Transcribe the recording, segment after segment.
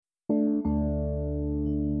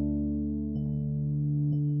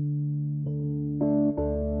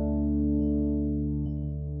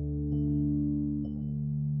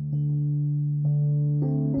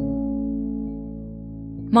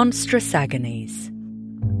Monstrous Agonies.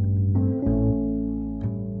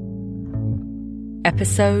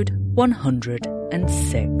 Episode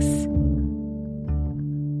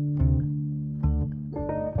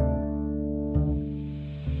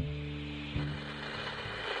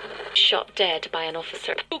Shot dead by an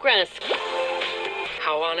officer.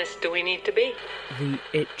 How honest do we need to be? The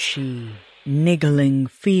itchy, niggling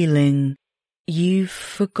feeling you've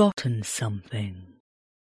forgotten something.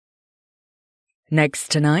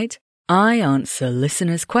 Next tonight, I answer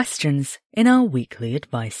listeners' questions in our weekly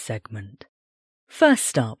advice segment.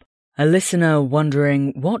 First up, a listener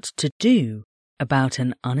wondering what to do about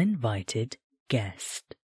an uninvited guest.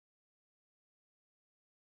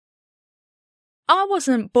 I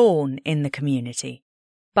wasn't born in the community,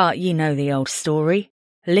 but you know the old story.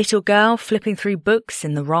 A little girl flipping through books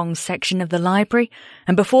in the wrong section of the library,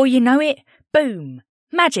 and before you know it, boom,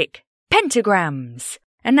 magic, pentagrams.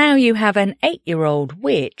 And now you have an 8-year-old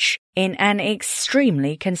witch in an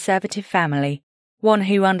extremely conservative family, one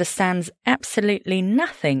who understands absolutely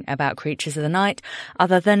nothing about creatures of the night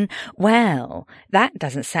other than, well, that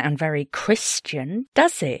doesn't sound very Christian,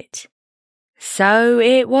 does it? So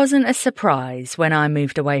it wasn't a surprise when I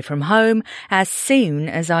moved away from home as soon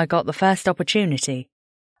as I got the first opportunity.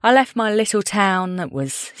 I left my little town that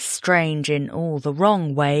was strange in all the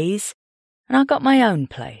wrong ways, and I got my own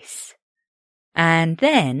place. And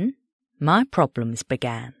then my problems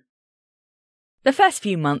began. The first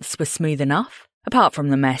few months were smooth enough, apart from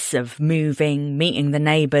the mess of moving, meeting the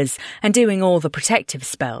neighbours, and doing all the protective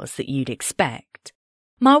spells that you'd expect.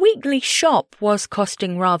 My weekly shop was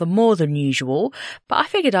costing rather more than usual, but I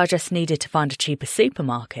figured I just needed to find a cheaper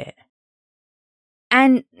supermarket.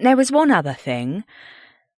 And there was one other thing.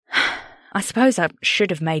 I suppose I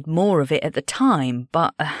should have made more of it at the time,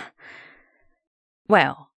 but,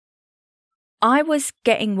 well, I was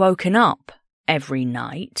getting woken up every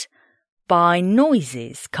night by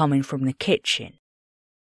noises coming from the kitchen.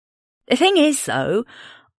 The thing is, though,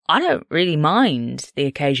 I don't really mind the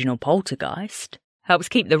occasional poltergeist. Helps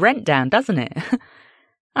keep the rent down, doesn't it?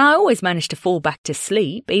 I always manage to fall back to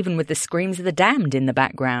sleep, even with the screams of the damned in the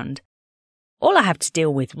background. All I have to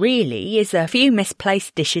deal with, really, is a few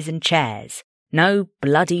misplaced dishes and chairs. No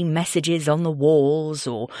bloody messages on the walls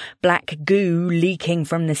or black goo leaking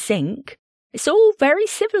from the sink. It's all very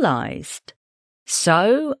civilised.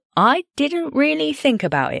 So I didn't really think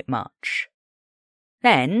about it much.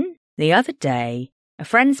 Then, the other day, a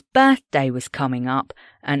friend's birthday was coming up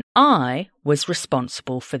and I was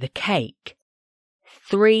responsible for the cake.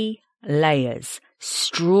 3 layers,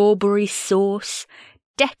 strawberry sauce,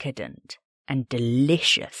 decadent and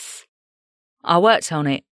delicious. I worked on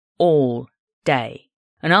it all day,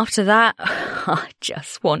 and after that, I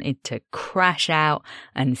just wanted to crash out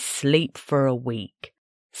and sleep for a week.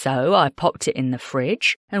 So I popped it in the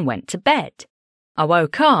fridge and went to bed. I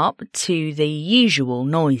woke up to the usual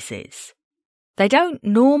noises. They don't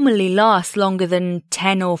normally last longer than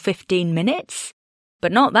 10 or 15 minutes,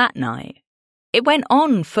 but not that night. It went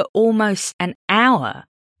on for almost an hour.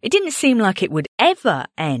 It didn't seem like it would ever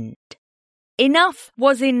end. Enough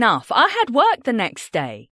was enough. I had work the next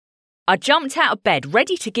day. I jumped out of bed,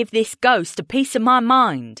 ready to give this ghost a piece of my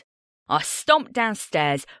mind. I stomped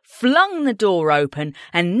downstairs, flung the door open,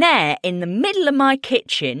 and there, in the middle of my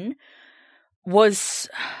kitchen, was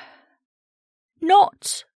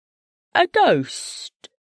not a ghost.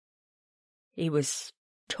 He was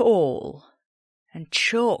tall and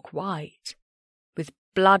chalk white, with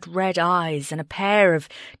blood-red eyes and a pair of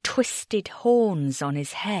twisted horns on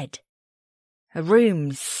his head. The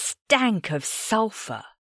room stank of sulphur.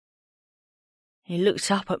 He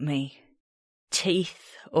looked up at me,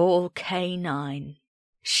 teeth all canine,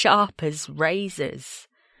 sharp as razors,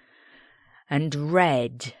 and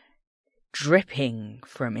red dripping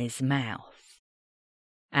from his mouth,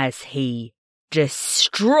 as he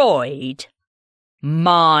destroyed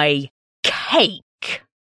my cake.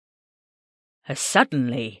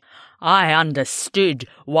 Suddenly, I understood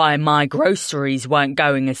why my groceries weren't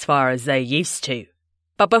going as far as they used to.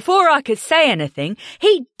 But before I could say anything,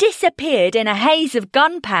 he disappeared in a haze of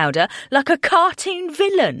gunpowder like a cartoon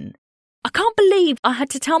villain. I can't believe I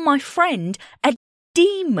had to tell my friend a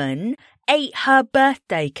demon ate her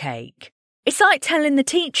birthday cake. It's like telling the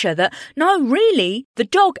teacher that, no, really, the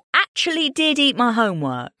dog actually did eat my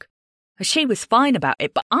homework. She was fine about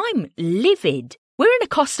it, but I'm livid. We're in a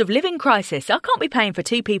cost of living crisis. I can't be paying for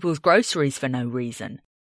 2 people's groceries for no reason.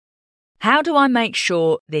 How do I make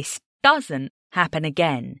sure this doesn't happen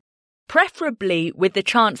again? Preferably with the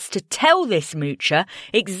chance to tell this moocher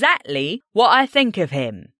exactly what I think of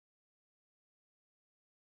him.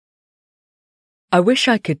 I wish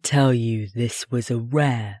I could tell you this was a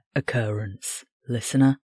rare occurrence,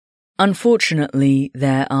 listener. Unfortunately,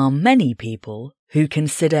 there are many people who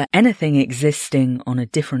consider anything existing on a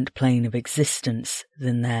different plane of existence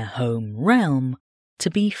than their home realm to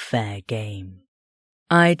be fair game.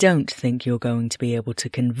 I don't think you're going to be able to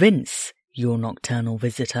convince your nocturnal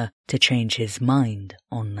visitor to change his mind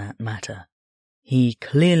on that matter. He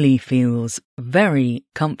clearly feels very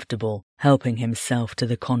comfortable helping himself to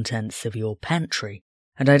the contents of your pantry,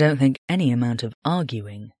 and I don't think any amount of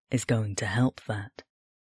arguing is going to help that.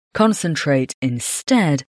 Concentrate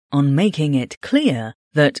instead on making it clear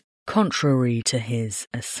that, contrary to his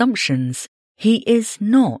assumptions, he is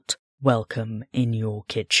not welcome in your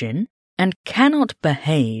kitchen and cannot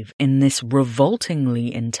behave in this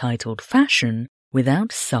revoltingly entitled fashion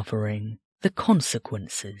without suffering the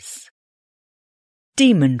consequences.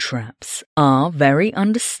 Demon traps are very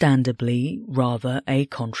understandably rather a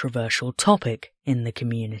controversial topic in the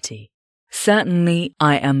community. Certainly,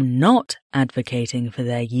 I am not advocating for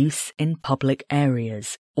their use in public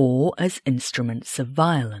areas or as instruments of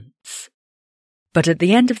violence. But at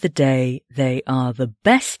the end of the day, they are the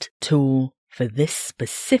best tool for this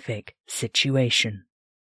specific situation.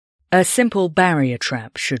 A simple barrier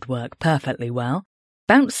trap should work perfectly well,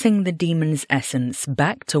 bouncing the demon's essence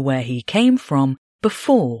back to where he came from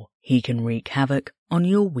before he can wreak havoc on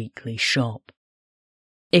your weekly shop.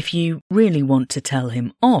 If you really want to tell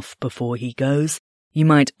him off before he goes, you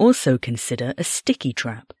might also consider a sticky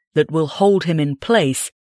trap that will hold him in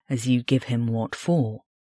place as you give him what for.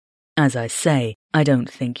 As I say, I don't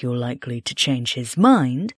think you're likely to change his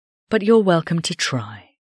mind, but you're welcome to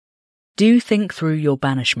try. Do think through your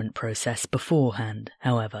banishment process beforehand,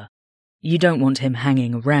 however. You don't want him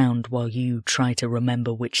hanging around while you try to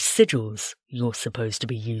remember which sigils you're supposed to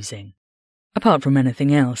be using. Apart from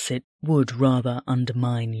anything else, it would rather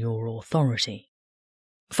undermine your authority.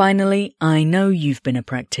 Finally, I know you've been a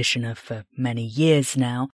practitioner for many years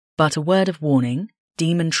now, but a word of warning,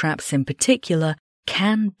 demon traps in particular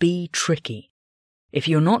can be tricky. If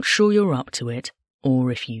you're not sure you're up to it,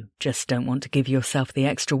 or if you just don't want to give yourself the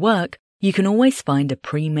extra work, you can always find a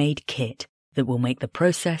pre-made kit that will make the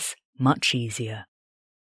process much easier.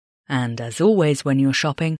 And as always when you're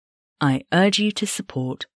shopping, I urge you to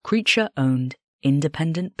support creature-owned,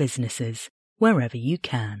 independent businesses wherever you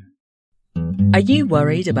can. Are you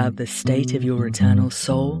worried about the state of your eternal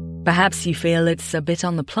soul? Perhaps you feel it's a bit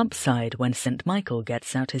on the plump side when St. Michael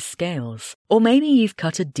gets out his scales. Or maybe you've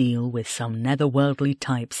cut a deal with some netherworldly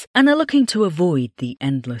types and are looking to avoid the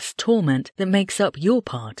endless torment that makes up your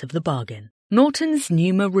part of the bargain. Norton's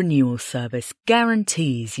Pneuma Renewal Service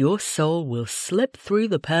guarantees your soul will slip through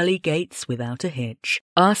the pearly gates without a hitch.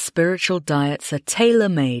 Our spiritual diets are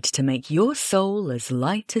tailor-made to make your soul as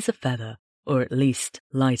light as a feather, or at least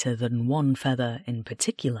lighter than one feather in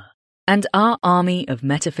particular. And our army of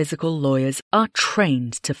metaphysical lawyers are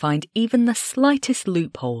trained to find even the slightest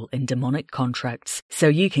loophole in demonic contracts, so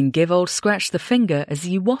you can give old Scratch the finger as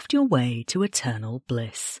you waft your way to eternal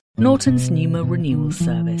bliss. Norton's Pneuma Renewal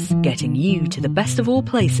Service, getting you to the best of all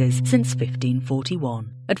places since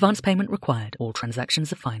 1541. Advance payment required. All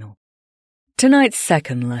transactions are final. Tonight's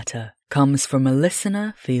second letter comes from a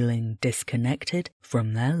listener feeling disconnected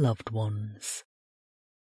from their loved ones.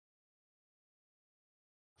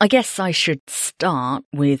 I guess I should start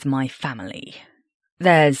with my family.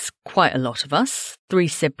 There's quite a lot of us, 3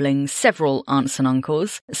 siblings, several aunts and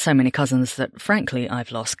uncles, so many cousins that frankly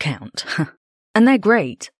I've lost count. And they're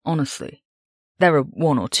great, honestly. There are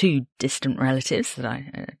 1 or 2 distant relatives that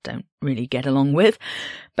I don't really get along with,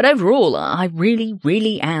 but overall I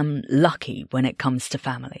really am lucky when it comes to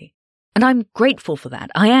family. And I'm grateful for that,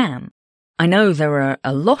 I am. I know there are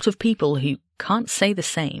a lot of people who can't say the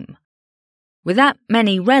same. With that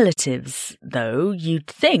many relatives, though, you'd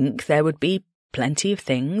think there would be plenty of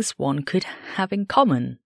things one could have in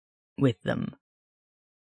common with them.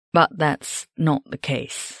 But that's not the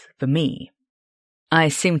case for me. I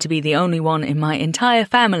seem to be the only one in my entire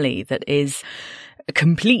family that is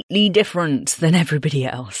completely different than everybody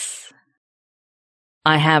else.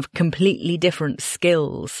 I have completely different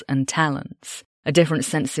skills and talents, a different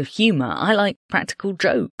sense of humour. I like practical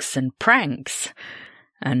jokes and pranks,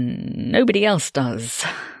 and nobody else does.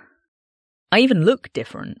 I even look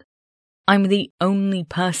different. I'm the only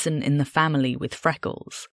person in the family with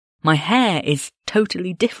freckles. My hair is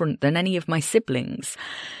totally different than any of my siblings,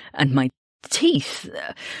 and my teeth.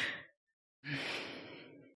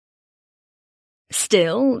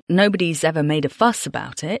 Still, nobody's ever made a fuss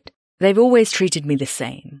about it. They've always treated me the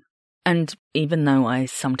same, and even though I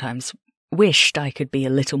sometimes wished I could be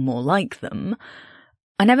a little more like them,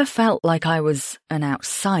 I never felt like I was an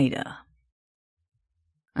outsider.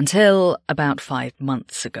 Until about 5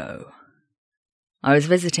 months ago. I was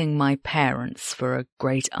visiting my parents for a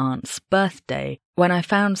great-aunt's birthday when I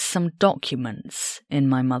found some documents in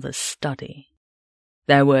my mother's study.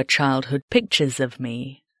 There were childhood pictures of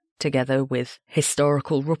me, together with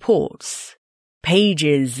historical reports,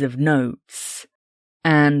 pages of notes,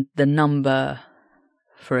 and the number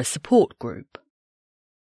for a support group.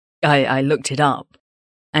 I looked it up,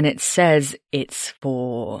 and it says it's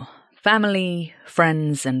for family,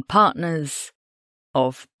 friends, and partners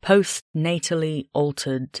of postnatally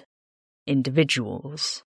altered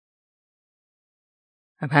individuals.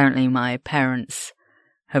 Apparently my parents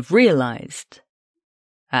have realized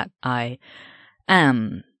that I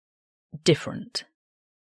am different,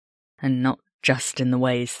 and not just in the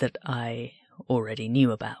ways that I already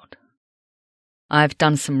knew about. I've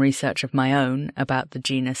done some research of my own about the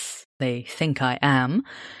genus they think I am,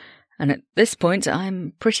 and at this point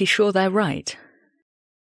I'm pretty sure they're right.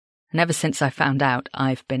 And ever since I found out,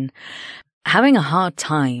 I've been having a hard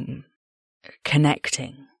time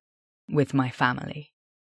connecting with my family.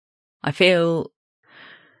 I feel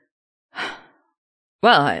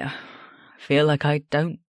like I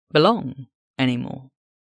don't belong anymore.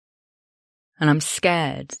 And I'm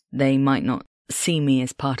scared they might not see me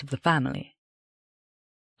as part of the family.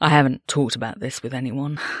 I haven't talked about this with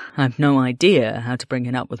anyone. I've no idea how to bring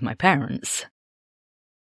it up with my parents.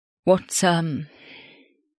 What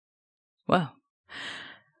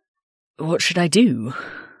should I do?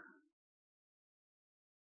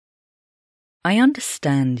 I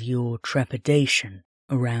understand your trepidation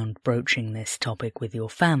around broaching this topic with your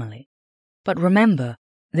family, but remember,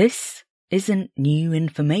 this isn't new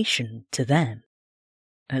information to them,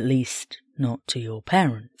 at least not to your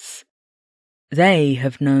parents. They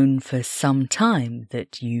have known for some time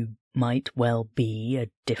that you might well be a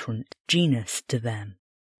different genus to them,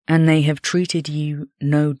 and they have treated you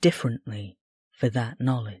no differently for that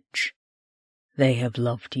knowledge. They have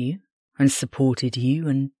loved you and supported you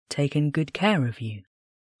and taken good care of you.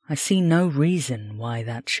 I see no reason why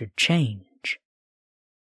that should change.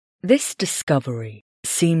 This discovery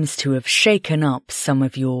seems to have shaken up some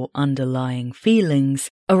of your underlying feelings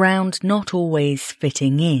around not always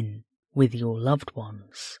fitting in with your loved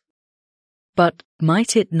ones. But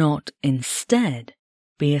might it not instead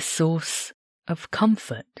be a source of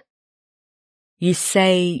comfort? You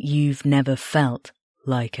say you've never felt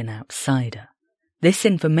like an outsider. This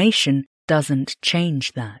information doesn't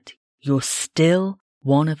change that. You're still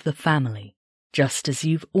one of the family, just as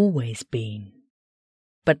you've always been.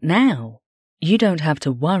 But now, you don't have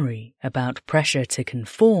to worry about pressure to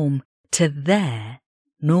conform to their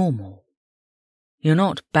normal. You're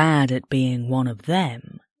not bad at being one of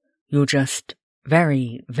them. You're just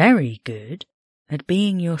very, very good at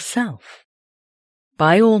being yourself.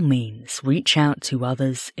 By all means, reach out to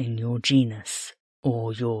others in your genus,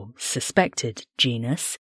 or your suspected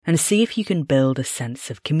genus, and see if you can build a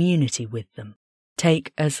sense of community with them.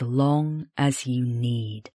 Take as long as you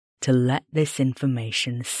need to let this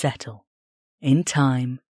information settle. In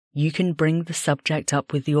time, you can bring the subject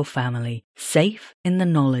up with your family, safe in the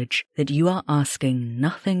knowledge that you are asking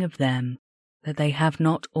nothing of them that they have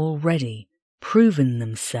not already proven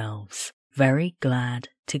themselves very glad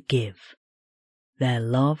to give. Their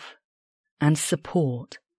love and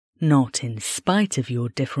support, not in spite of your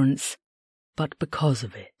difference, but because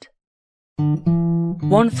of it.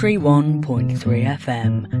 131.3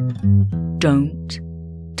 FM. Don't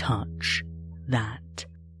touch that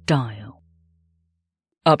dial.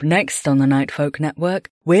 Up next on the Nightfolk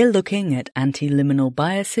Network, we're looking at anti-liminal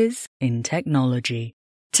biases in technology.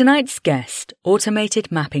 Tonight's guest,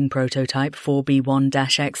 automated mapping prototype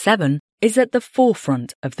 4B1-X7, is at the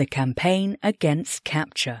forefront of the campaign against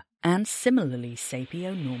capture and similarly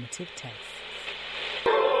sapio-normative tests.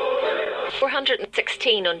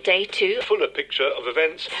 416 on day 2. Fuller picture of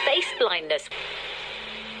events. Space blindness.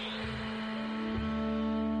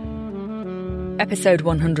 Episode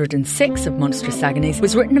 106 of Monstrous Agonies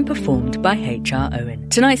was written and performed by H.R. Owen.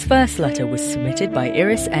 Tonight's first letter was submitted by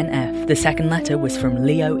Iris NF. The second letter was from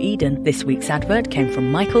Leo Eden. This week's advert came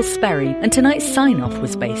from Michael Sperry. And tonight's sign-off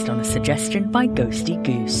was based on a suggestion by Ghosty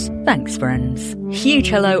Goose. Thanks, friends. Huge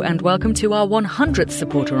hello and welcome to our 100th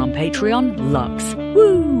supporter on Patreon, Lux.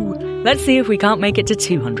 Woo! Let's see if we can't make it to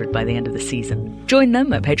 200 by the end of the season. Join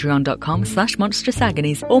them at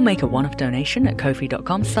patreon.com/monstrousagonies or make a one-off donation at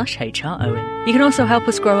ko-fi.com/HROwen. You can also help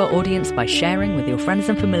us grow our audience by sharing with your friends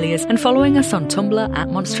and familiars and following us on Tumblr at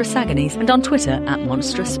Monstrous Agonies and on Twitter at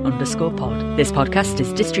monstrous_pod. This podcast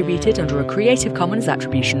is distributed under a Creative Commons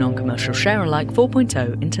Attribution Non-Commercial Share-alike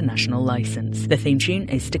 4.0 international license. The theme tune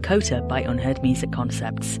is Dakota by Unheard Music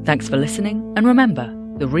Concepts. Thanks for listening, and remember,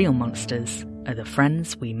 The real monsters are the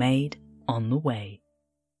friends we made on the way.